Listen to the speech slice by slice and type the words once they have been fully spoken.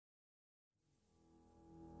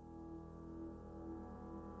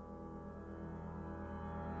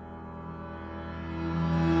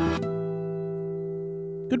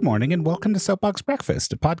Good morning and welcome to Soapbox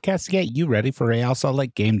Breakfast, a podcast to get you ready for Real Salt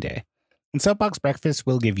Lake game day. In Soapbox Breakfast,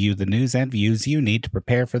 we'll give you the news and views you need to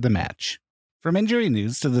prepare for the match. From injury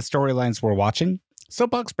news to the storylines we're watching,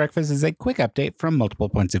 Soapbox Breakfast is a quick update from multiple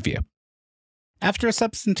points of view. After a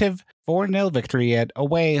substantive 4-0 victory at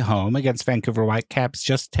away home against Vancouver Whitecaps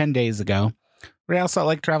just 10 days ago, Real Salt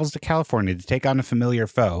Lake travels to California to take on a familiar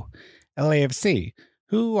foe, LAFC,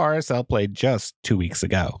 who RSL played just 2 weeks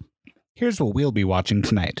ago. Here's what we'll be watching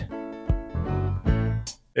tonight.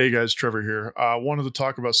 Hey guys, Trevor here. I wanted to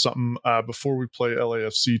talk about something before we play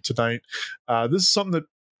LAFC tonight. This is something that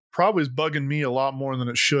probably is bugging me a lot more than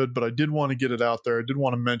it should, but I did want to get it out there. I did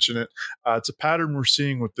want to mention it. It's a pattern we're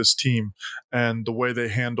seeing with this team and the way they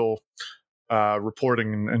handle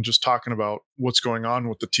reporting and just talking about what's going on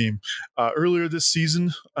with the team. Earlier this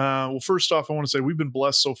season, first off, I want to say we've been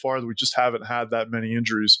blessed so far that we just haven't had that many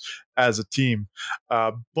injuries as a team.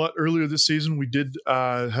 But earlier this season, we did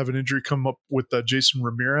have an injury come up with Jason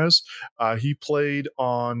Ramirez. He played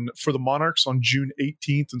for the Monarchs on June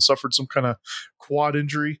 18th and suffered some kind of quad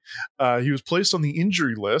injury. He was placed on the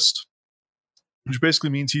injury list, which basically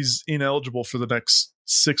means he's ineligible for the next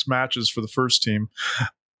 6 matches for the first team.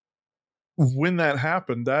 When that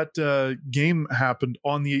happened, that game happened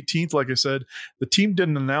on the 18th. Like I said, the team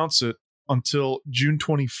didn't announce it until June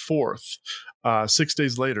 24th, 6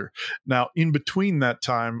 days later. Now, in between that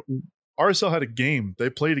time, RSL had a game. They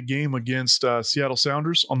played a game against Seattle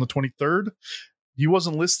Sounders on the 23rd. He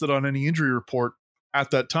wasn't listed on any injury report at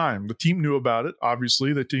that time. The team knew about it.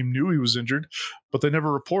 Obviously, the team knew he was injured, but they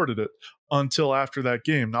never reported it until after that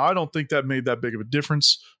game. Now, I don't think that made that big of a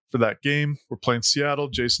difference for that game. We're playing Seattle.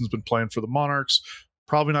 Jason's been playing for the Monarchs.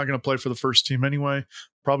 Probably not going to play for the first team anyway.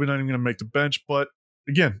 Probably not even going to make the bench. But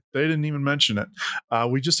again, they didn't even mention it.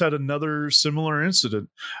 We just had another similar incident,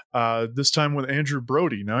 this time with Andrew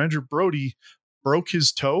Brody. Now, Andrew Brody broke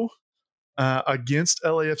his toe against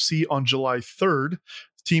LAFC on July 3rd.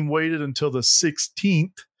 The team waited until the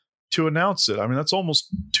 16th to announce it. I mean, that's almost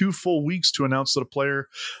 2 full weeks to announce that a player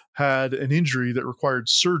had an injury that required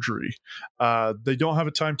surgery. They don't have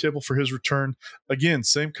a timetable for his return. Again,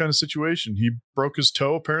 same kind of situation. He broke his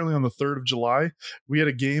toe apparently on the 3rd of July. We had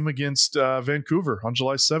a game against Vancouver on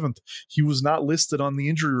July 7th. He was not listed on the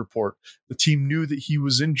injury report. The team knew that he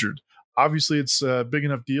was injured. Obviously, it's a big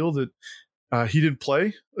enough deal that he didn't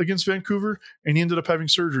play against Vancouver, and he ended up having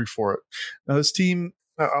surgery for it. Now, this team,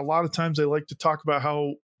 a lot of times they like to talk about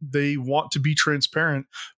how they want to be transparent,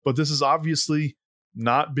 but this is obviously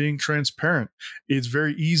not being transparent. It's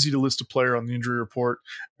very easy to list a player on the injury report,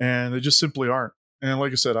 and they just simply aren't. And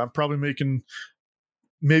like I said, I'm probably making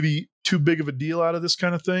maybe too big of a deal out of this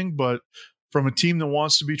kind of thing, but from a team that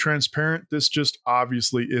wants to be transparent, this just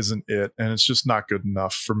obviously isn't it, and it's just not good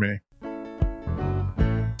enough for me.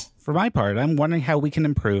 For my part, I'm wondering how we can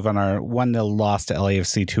improve on our 1-0 loss to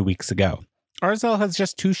LAFC 2 weeks ago. RSL has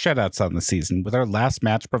just 2 shutouts on the season, with our last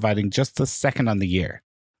match providing just the second on the year.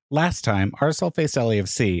 Last time, RSL faced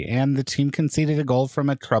LAFC, and the team conceded a goal from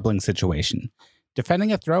a troubling situation,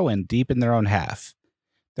 defending a throw-in deep in their own half.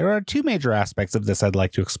 There are 2 major aspects of this I'd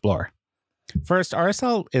like to explore. First,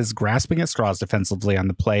 RSL is grasping at straws defensively on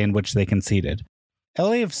the play in which they conceded.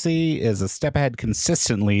 LAFC is a step ahead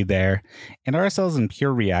consistently there, and RSL is in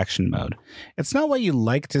pure reaction mode. It's not what you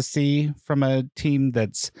like to see from a team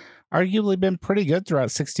that's arguably been pretty good throughout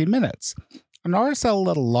 60 minutes. And RSL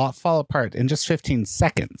let a lot fall apart in just 15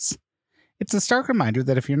 seconds. It's a stark reminder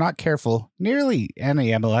that if you're not careful, nearly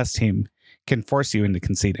any MLS team can force you into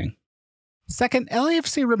conceding. Second,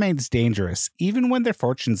 LAFC remains dangerous, even when their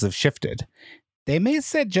fortunes have shifted. They may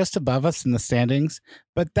sit just above us in the standings,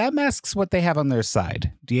 but that masks what they have on their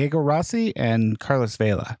side, Diego Rossi and Carlos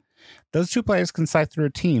Vela. Those 2 players can sight through a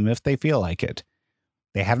team if they feel like it.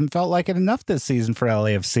 They haven't felt like it enough this season for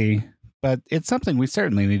LAFC, but it's something we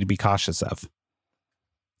certainly need to be cautious of.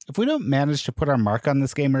 If we don't manage to put our mark on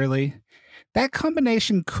this game early, that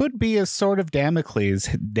combination could be a sword of Damocles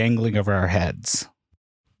dangling over our heads.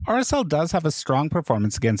 RSL does have a strong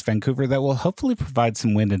performance against Vancouver that will hopefully provide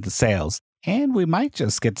some wind in the sails, and we might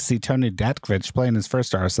just get to see Tony Datkovic play in his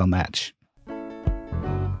first RSL match.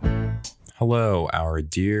 Hello, our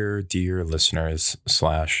dear listeners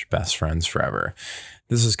 / best friends forever.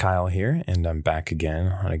 This is Kyle here, and I'm back again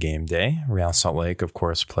on a game day. Real Salt Lake, of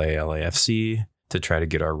course, play LAFC to try to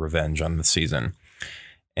get our revenge on the season.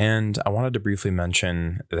 And I wanted to briefly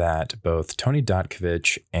mention that both Tony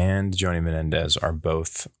Datkovic and Joni Menendez are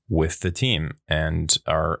both with the team and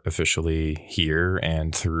are officially here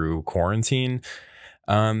and through quarantine,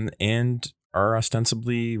 and are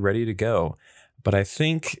ostensibly ready to go. But I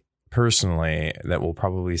think personally that we'll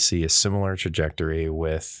probably see a similar trajectory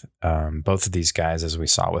with both of these guys as we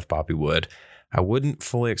saw with Bobby Wood. I wouldn't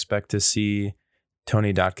fully expect to see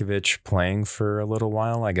Tony Datkovich playing for a little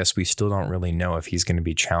while. I guess we still don't really know if he's going to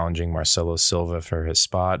be challenging Marcelo Silva for his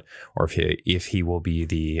spot or if he will be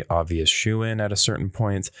the obvious shoe-in at a certain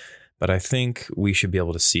point. But I think we should be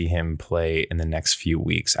able to see him play in the next few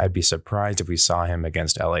weeks. I'd be surprised if we saw him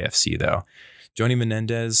against LAFC, though. Joni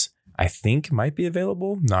Menendez, I think, might be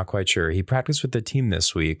available. Not quite sure. He practiced with the team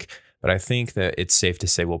this week, but I think that it's safe to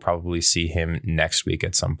say we'll probably see him next week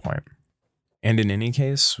at some point. And in any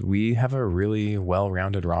case, we have a really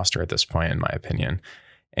well-rounded roster at this point, in my opinion.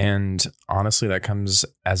 And honestly, that comes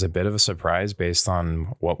as a bit of a surprise based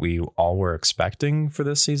on what we all were expecting for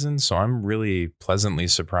this season. So I'm really pleasantly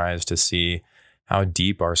surprised to see how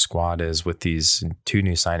deep our squad is with these two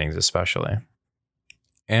new signings, especially.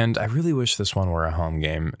 And I really wish this one were a home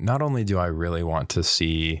game. Not only do I really want to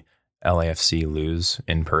see LAFC lose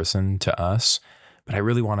in person to us, but I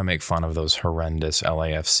really want to make fun of those horrendous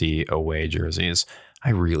LAFC away jerseys.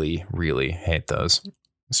 I really, really hate those.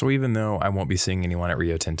 So even though I won't be seeing anyone at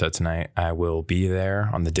Rio Tinto tonight, I will be there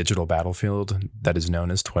on the digital battlefield that is known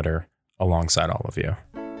as Twitter, alongside all of you.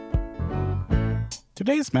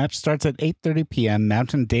 Today's match starts at 8:30 p.m.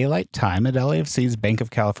 Mountain Daylight Time at LAFC's Bank of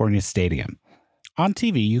California Stadium. On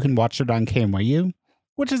TV, you can watch it on KMYU,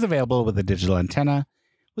 which is available with a digital antenna,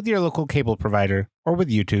 with your local cable provider, or with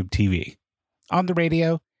YouTube TV. On the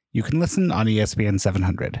radio, you can listen on ESPN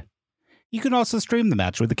 700. You can also stream the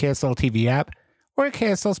match with the KSL TV app or at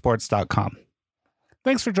KSLSports.com.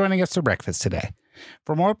 Thanks for joining us for breakfast today.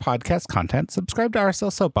 For more podcast content, subscribe to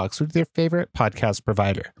RSL Soapbox with your favorite podcast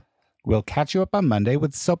provider. We'll catch you up on Monday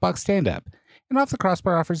with Soapbox Stand-Up, and Off the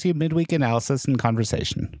Crossbar offers you midweek analysis and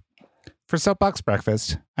conversation. For Soapbox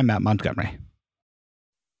Breakfast, I'm Matt Montgomery.